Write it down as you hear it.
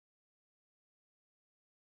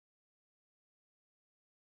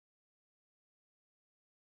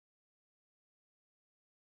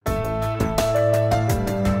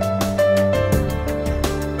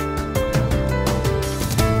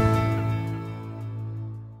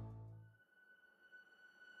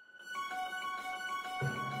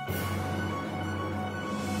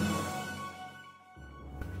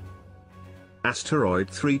asteroid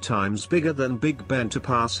 3 times bigger than Big Ben to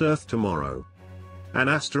pass Earth tomorrow. An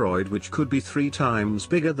asteroid which could be 3 times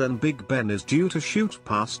bigger than Big Ben is due to shoot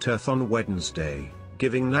past Earth on Wednesday,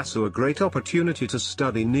 giving NASA a great opportunity to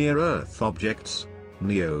study near-Earth objects,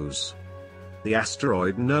 NEOs. The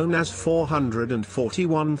asteroid known as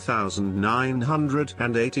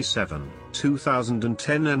 441,987,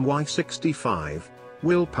 2010 NY65,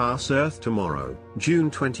 will pass Earth tomorrow, June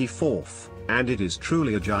 24, and it is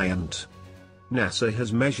truly a giant. NASA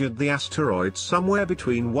has measured the asteroid somewhere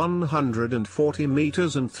between 140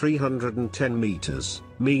 meters and 310 meters,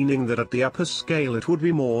 meaning that at the upper scale it would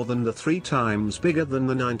be more than the 3 times bigger than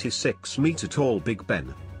the 96-meter-tall Big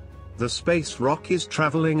Ben. The space rock is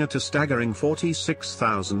traveling at a staggering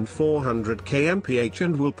 46,400 kmph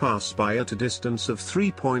and will pass by at a distance of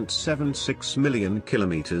 3.76 million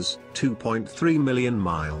kilometers, 2.3 million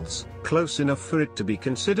miles, close enough for it to be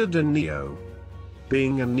considered a NEO.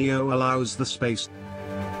 Being a NEO allows the space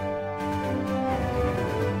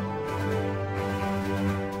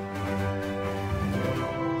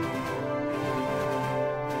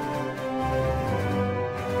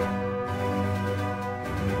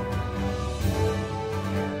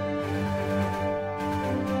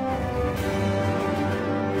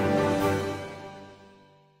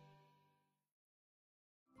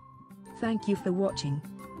Thank you for watching.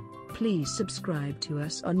 Please subscribe to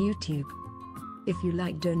us on YouTube. If you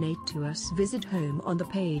like donate to us, visit home on the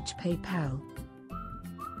page PayPal.